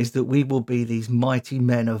doing is that we will be these mighty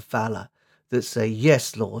men of valor that say,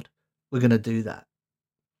 yes, Lord, we're going to do that.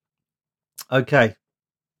 Okay.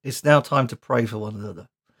 it's now time to pray for one another.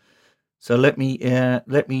 So let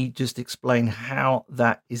me just explain how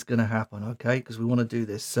that is going to happen, okay? Because we want to do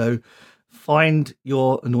this. So find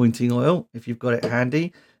your anointing oil if you've got it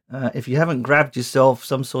handy. If you haven't grabbed yourself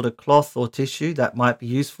some sort of cloth or tissue, that might be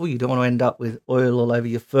useful. You don't want to end up with oil all over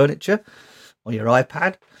your furniture or your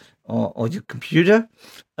iPad or your computer.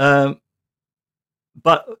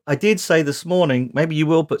 But I did say this morning, maybe you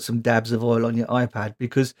will put some dabs of oil on your iPad,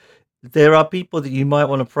 because there are people that you might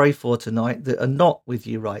want to pray for tonight that are not with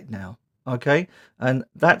you right now. Okay. And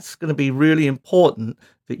that's going to be really important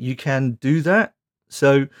that you can do that.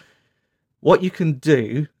 So what you can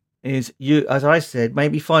do is, you, as I said,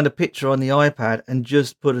 maybe find a picture on the iPad and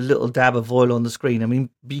just put a little dab of oil on the screen. I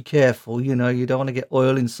mean, be careful, you don't want to get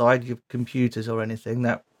oil inside your computers or anything.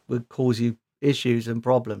 That would cause you issues and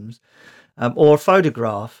problems. Or a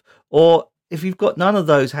photograph, or if you've got none of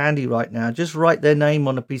those handy right now, just write their name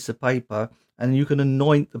on a piece of paper and you can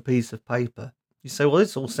anoint the piece of paper. You say, well,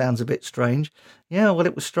 this all sounds a bit strange. Yeah, well,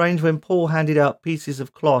 it was strange when Paul handed out pieces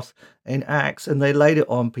of cloth in Acts and they laid it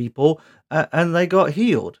on people and they got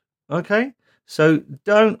healed. Okay, so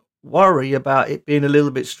don't worry about it being a little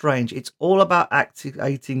bit strange. It's all about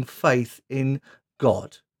activating faith in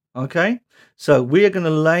God. Okay, so we are going to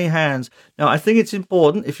lay hands. Now, I think it's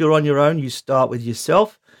important, if you're on your own, you start with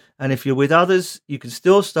yourself. And if you're with others, you can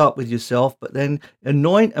still start with yourself, but then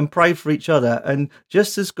anoint and pray for each other. And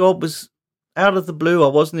just as God was out of the blue, I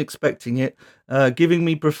wasn't expecting it, giving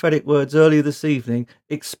me prophetic words earlier this evening,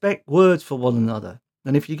 expect words for one another.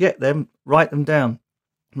 And if you get them, write them down.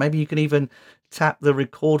 Maybe you can even tap the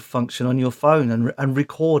record function on your phone and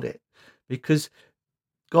record it, because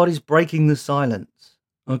God is breaking the silence.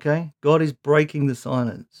 Okay, God is breaking the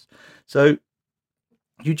silence. So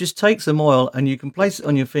you just take some oil and you can place it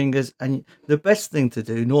on your fingers. And the best thing to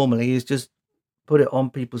do normally is just put it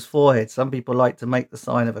on people's foreheads. Some people like to make the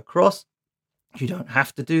sign of a cross. You don't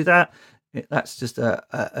have to do that. That's just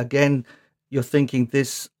again, you're thinking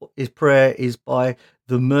this is prayer is by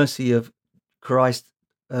the mercy of Christ,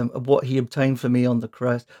 of what he obtained for me on the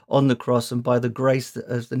cross, and by the grace that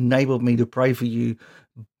has enabled me to pray for you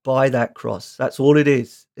by that cross. That's all it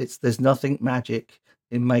is. There's nothing magic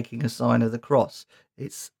in making a sign of the cross.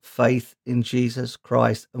 It's faith in Jesus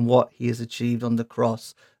Christ and what he has achieved on the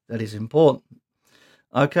cross that is important.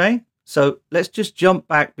 Okay, so let's just jump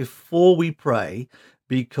back before we pray,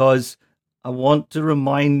 because I want to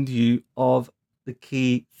remind you of the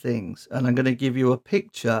key things, and I'm going to give you a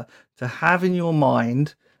picture to have in your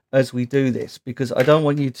mind as we do this, because I don't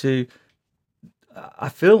want you to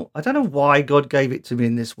I don't know why God gave it to me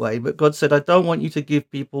in this way, but God said, I don't want you to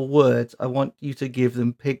give people words. I want you to give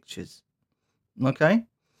them pictures. Okay?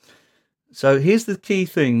 So here's the key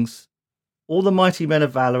things. All the mighty men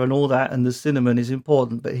of valor and all that, and the cinnamon is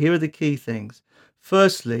important, but here are the key things.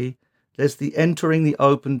 Firstly, there's the entering the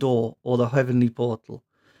open door, or the heavenly portal.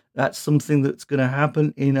 That's something that's going to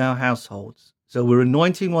happen in our households. So we're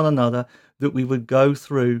anointing one another that we would go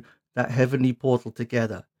through that heavenly portal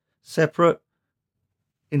together. Separate,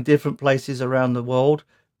 in different places around the world,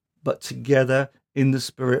 but together in the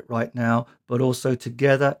spirit right now, but also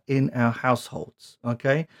together in our households.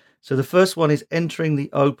 Okay, so the first one is entering the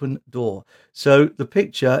open door. So the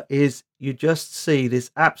picture is, you just see this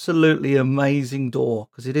absolutely amazing door,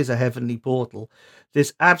 because it is a heavenly portal,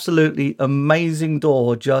 this absolutely amazing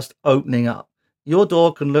door just opening up. Your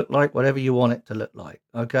door can look like whatever you want it to look like.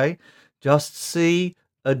 Okay, just see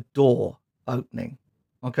a door opening.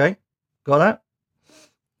 Okay, got that?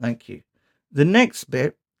 Thank you. The next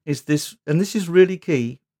bit is this, and this is really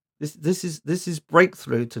key. This is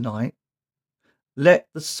breakthrough tonight. Let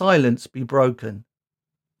the silence be broken.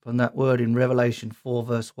 From that word in Revelation 4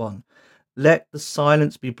 verse 1. Let the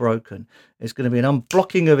silence be broken. There's going to be an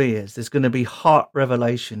unblocking of ears. There's going to be heart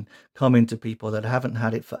revelation coming to people that haven't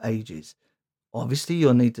had it for ages. Obviously,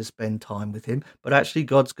 you'll need to spend time with him, but actually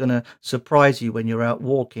God's going to surprise you when you're out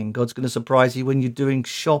walking. God's going to surprise you when you're doing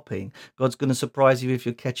shopping. God's going to surprise you if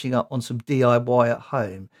you're catching up on some DIY at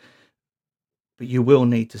home. But you will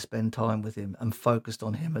need to spend time with him and focused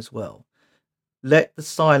on him as well. Let the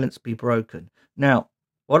silence be broken. Now,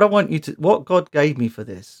 what God gave me for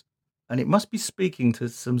this, and it must be speaking to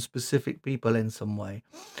some specific people in some way,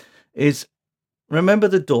 is remember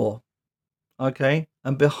the door. Okay,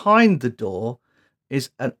 and behind the door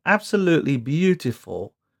is an absolutely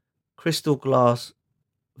beautiful crystal glass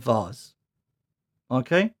vase.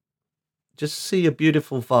 Okay, just see a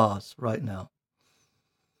beautiful vase right now.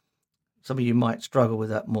 Some of you might struggle with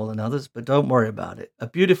that more than others, but don't worry about it. A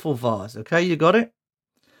beautiful vase. Okay, you got it?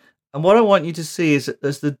 And what I want you to see is that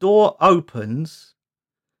as the door opens,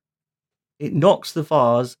 it knocks the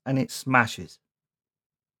vase and it smashes.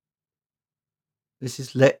 This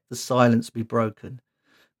is let the silence be broken.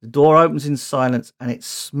 The door opens in silence and it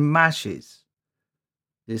smashes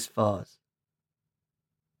this vase.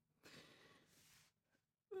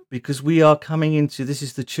 Because we are coming into, this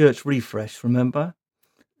is the church refresh, remember?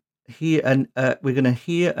 Here, and we're going to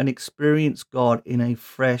hear and experience God in a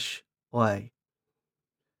fresh way.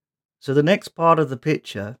 So the next part of the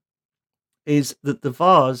picture is that the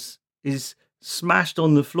vase is smashed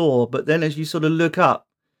on the floor, but then as you sort of look up,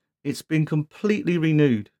 it's been completely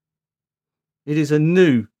renewed. It is a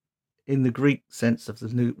new, in the Greek sense of the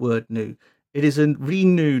new word new. It is a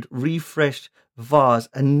renewed, refreshed vase,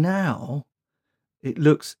 and now it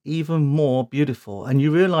looks even more beautiful. And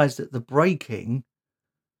you realize that the breaking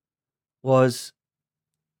was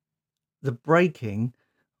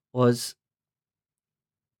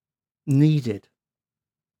needed.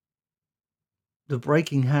 The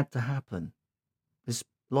breaking had to happen. A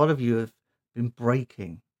lot of you have been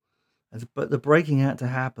breaking, but the breaking had to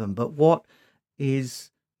happen. But what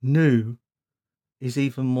is new is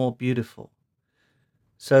even more beautiful.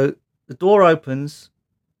 So the door opens,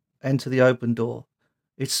 enter the open door.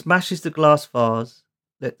 It smashes the glass vase,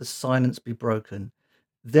 let the silence be broken.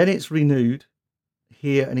 Then it's renewed,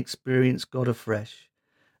 hear and experience God afresh.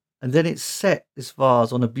 And then it's set this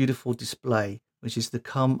vase on a beautiful display, which is to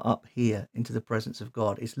come up here into the presence of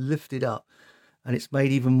God. It's lifted up and it's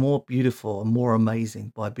made even more beautiful and more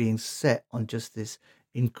amazing by being set on just this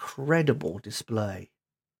incredible display.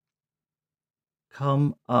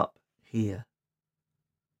 Come up here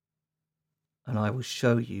and I will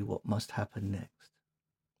show you what must happen next.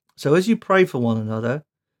 So as you pray for one another,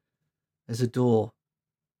 there's a door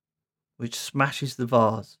which smashes the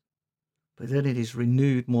vase, but then it is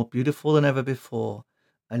renewed, more beautiful than ever before,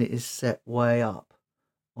 and it is set way up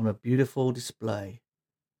on a beautiful display.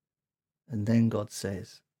 And then God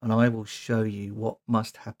says, and I will show you what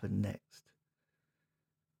must happen next.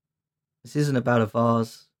 This isn't about a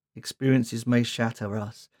vase. Experiences may shatter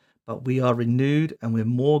us, but we are renewed and we're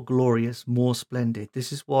more glorious, more splendid.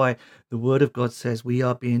 This is why the word of God says we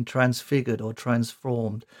are being transfigured or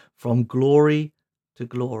transformed from glory to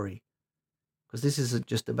glory. Because this isn't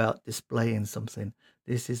just about displaying something.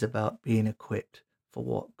 This is about being equipped for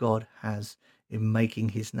what God has in making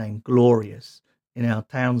his name glorious in our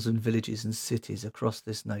towns and villages and cities across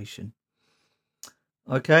this nation.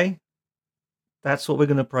 Okay? That's what we're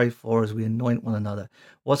going to pray for as we anoint one another.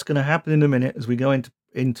 What's going to happen in a minute as we go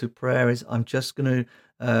into prayer is I'm just going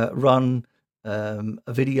to run a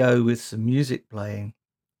video with some music playing.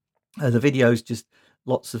 The video is just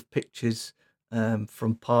lots of pictures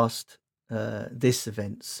from past this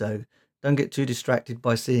event. So don't get too distracted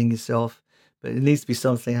by seeing yourself, but it needs to be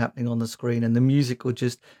something happening on the screen, and the music will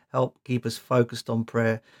just help keep us focused on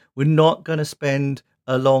prayer. We're not going to spend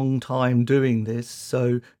a long time doing this,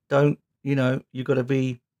 so don't, you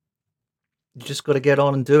just got to get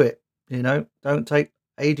on and do it. Don't take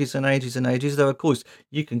ages and ages and ages, though of course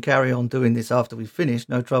you can carry on doing this after we finish,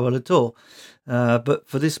 no trouble at all. But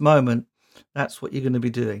for this moment, that's what you're going to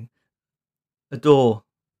be doing. A door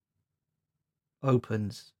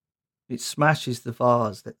opens. It smashes the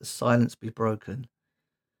vase, let the silence be broken.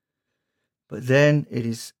 But then it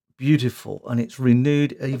is beautiful and it's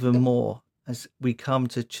renewed even more as we come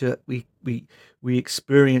to church. We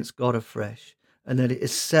experience God afresh, and that it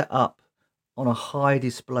is set up on a high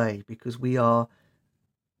display because we are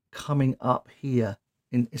coming up here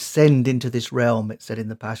and ascend into this realm, it said in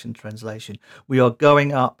the Passion Translation. We are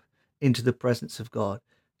going up into the presence of God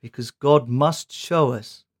because God must show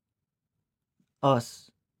us as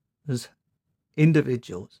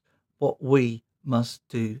individuals what we must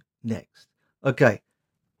do next. Okay,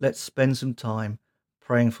 let's spend some time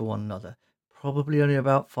praying for one another. Probably only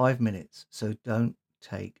about 5 minutes, so don't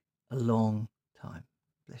take a long time.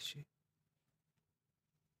 Bless you.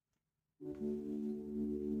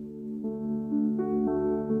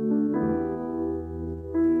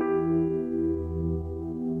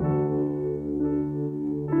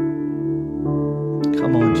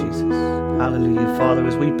 Come on, Jesus. Hallelujah. Father,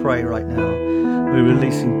 as we pray right now, we're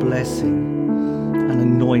releasing blessing and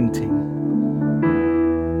anointing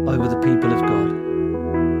over the people of God.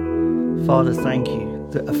 Father, thank you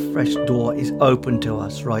that a fresh door is open to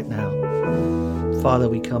us right now. Father,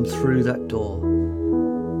 we come through that door.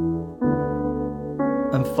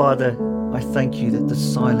 And Father, I thank you that the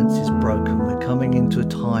silence is broken. We're coming into a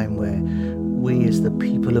time where we as the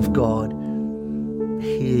people of God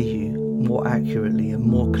hear you more accurately and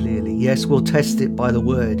more clearly. Yes, we'll test it by the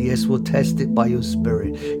word. Yes, we'll test it by your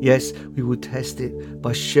spirit. Yes, we will test it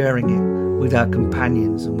by sharing it with our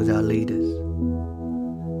companions and with our leaders.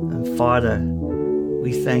 And Father,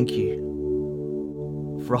 we thank you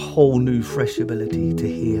for a whole new, fresh ability to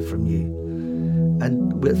hear from you.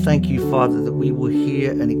 And we thank you, Father, that we will hear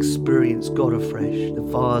and experience God afresh. The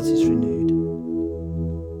vase is renewed.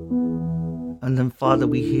 And then, Father,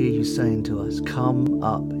 we hear you saying to us, come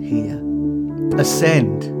up here.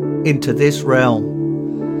 Ascend into this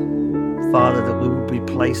realm. Father, that we will be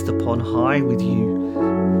placed upon high with you,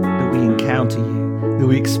 that we encounter you, that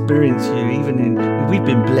we experience you, we've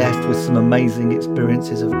been blessed with some amazing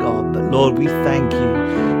experiences of God. But Lord, we thank you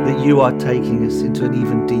that you are taking us into an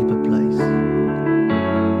even deeper place,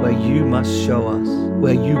 where you must show us,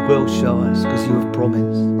 where you will show us, because you have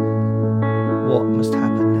promised what must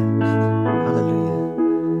happen next.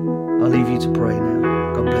 Hallelujah. I'll leave you to pray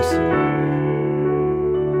now. God bless you.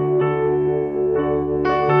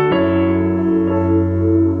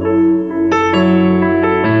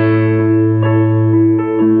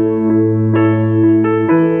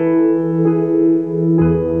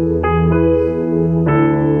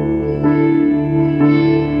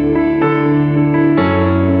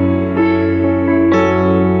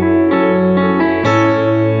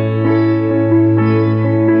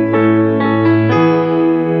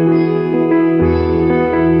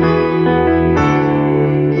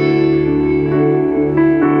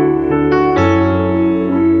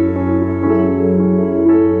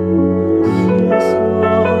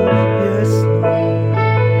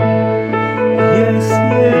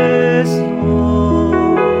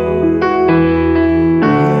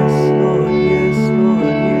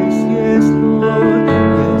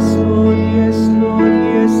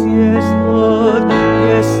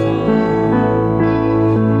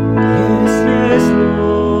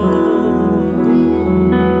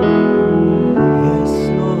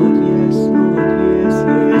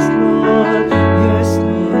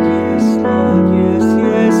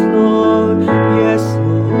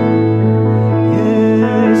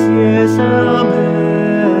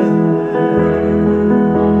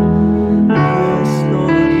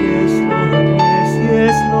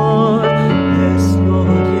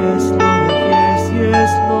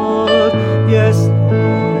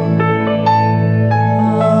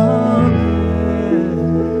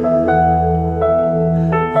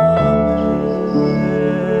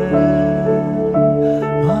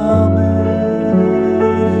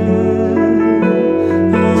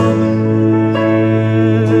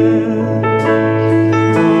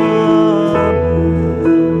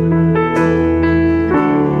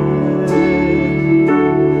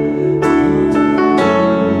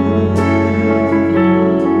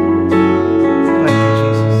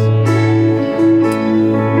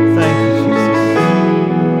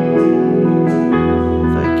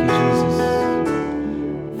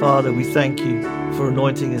 Father, we thank you for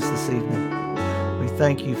anointing us this evening. We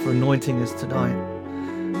thank you for anointing us tonight.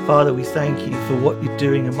 Father, we thank you for what you're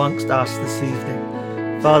doing amongst us this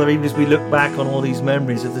evening. Father, even as we look back on all these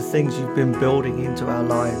memories of the things you've been building into our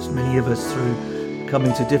lives, many of us through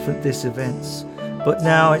coming to different this events. But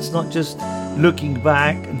now it's not just looking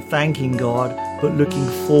back and thanking God, but looking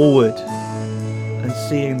forward and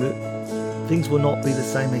seeing that things will not be the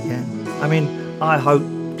same again. I mean, I hope,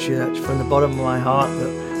 church, from the bottom of my heart,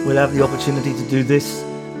 that we'll have the opportunity to do this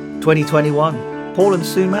 2021. Paul and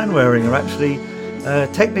Sue Manwaring are actually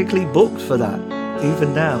technically booked for that,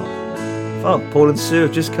 even now. Oh, Paul and Sue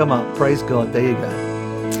have just come up. Praise God. There you go.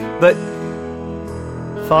 But,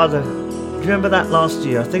 Father, do you remember that last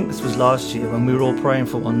year? I think this was last year when we were all praying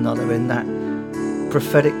for one another in that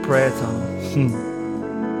prophetic prayer time.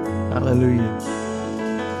 Hallelujah.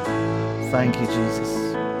 Thank you,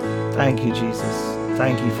 Jesus. Thank you, Jesus.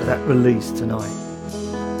 Thank you for that release tonight.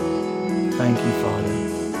 Thank you, Father.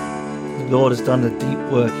 The Lord has done a deep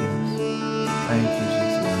work in us. Thank you,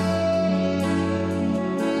 Jesus.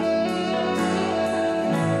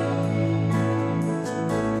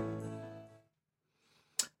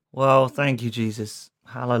 Well, thank you, Jesus.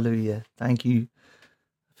 Hallelujah. Thank you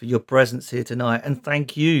for your presence here tonight. And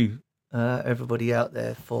thank you, everybody out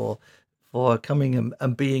there, for coming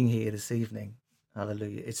and being here this evening.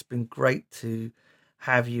 Hallelujah. It's been great to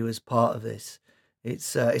have you as part of this.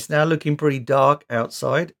 It's now looking pretty dark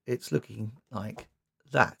outside. It's looking like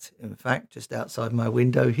that, in fact, just outside my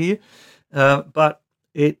window here. But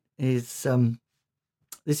it is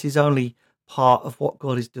this is only part of what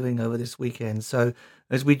God is doing over this weekend. So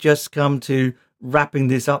as we just come to wrapping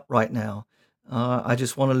this up right now, I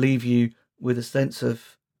just want to leave you with a sense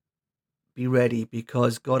of be ready,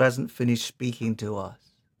 because God hasn't finished speaking to us.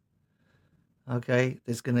 Okay,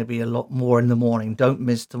 there's going to be a lot more in the morning. Don't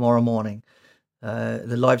miss tomorrow morning.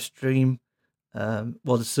 The live stream,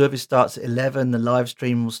 the service starts at 11. The live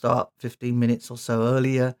stream will start 15 minutes or so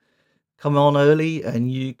earlier. Come on early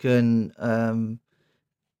and you can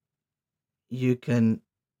you can,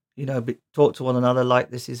 talk to one another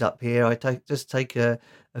like this is up here. I take a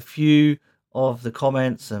few of the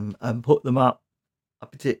comments and put them up.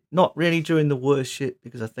 Not really during the worship,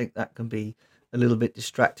 because I think that can be a little bit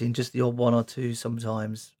distracting, just the odd one or two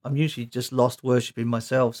sometimes. I'm usually just lost worshiping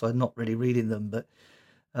myself, so I'm not really reading them, but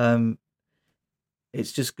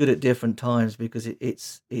it's just good at different times because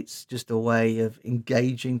it's just a way of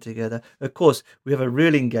engaging together. Of course, we have a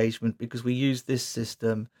real engagement because we use this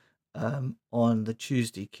system on the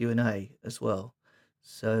Tuesday Q&A as well.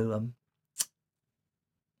 So I'm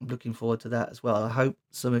looking forward to that as well. I hope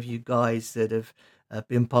some of you guys that have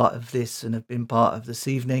been part of this and have been part of this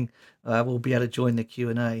evening will be able to join the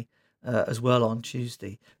Q&A as well on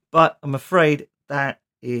Tuesday. But I'm afraid that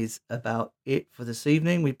is about it for this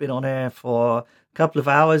evening. We've been on air for a couple of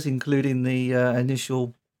hours, including the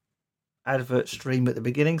initial advert stream at the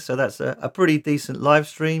beginning. So that's a pretty decent live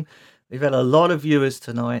stream. We've had a lot of viewers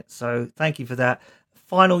tonight, so thank you for that.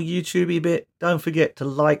 Final YouTube bit, don't forget to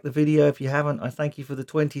like the video if you haven't. I thank you for the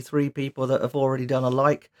 23 people that have already done a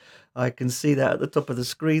like. I can see that at the top of the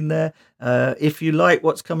screen there. If you like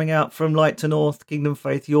what's coming out from Light to North, Kingdom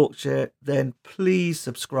Faith Yorkshire, then please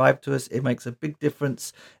subscribe to us. It makes a big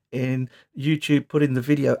difference in YouTube putting the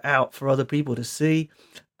video out for other people to see.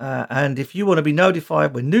 And if you want to be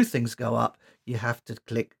notified when new things go up, you have to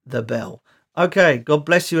click the bell. Okay, God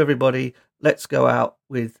bless you, everybody. Let's go out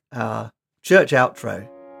with our church outro.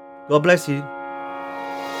 God bless you.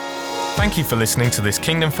 Thank you for listening to this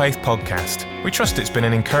Kingdom Faith podcast. We trust it's been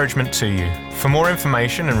an encouragement to you. For more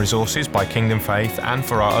information and resources by Kingdom Faith and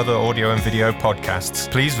for our other audio and video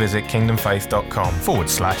podcasts, please visit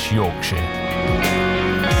kingdomfaith.com/Yorkshire.